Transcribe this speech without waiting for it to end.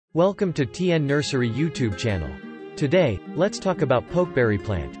Welcome to TN Nursery YouTube channel. Today, let's talk about pokeberry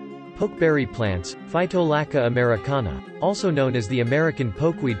plant. Pokeberry plants, Phytolacca Americana, also known as the American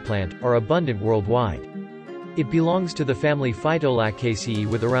pokeweed plant, are abundant worldwide. It belongs to the family Phytolaccaceae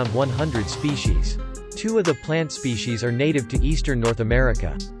with around 100 species. Two of the plant species are native to eastern North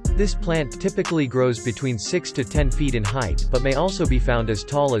America. This plant typically grows between 6 to 10 feet in height but may also be found as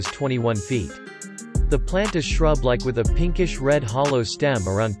tall as 21 feet. The plant is shrub-like with a pinkish-red hollow stem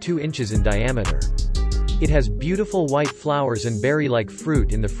around 2 inches in diameter. It has beautiful white flowers and berry-like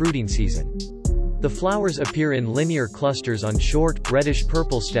fruit in the fruiting season. The flowers appear in linear clusters on short,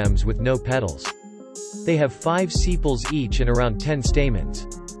 reddish-purple stems with no petals. They have 5 sepals each and around 10 stamens.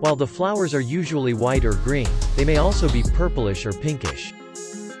 While the flowers are usually white or green, they may also be purplish or pinkish.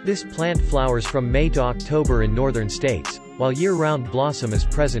 This plant flowers from May to October in northern states, while year-round blossom is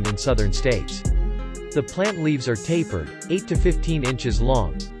present in southern states. The plant leaves are tapered, 8 to 15 inches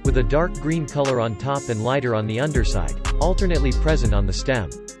long, with a dark green color on top and lighter on the underside, alternately present on the stem.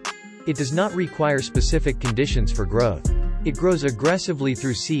 It does not require specific conditions for growth. It grows aggressively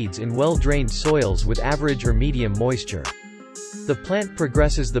through seeds in well-drained soils with average or medium moisture. The plant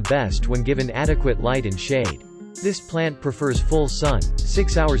progresses the best when given adequate light and shade. This plant prefers full sun,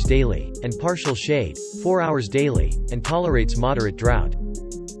 6 hours daily, and partial shade, 4 hours daily, and tolerates moderate drought.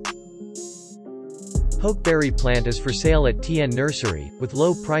 Pokeberry plant is for sale at TN Nursery, with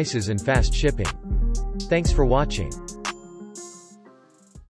low prices and fast shipping. Thanks for watching.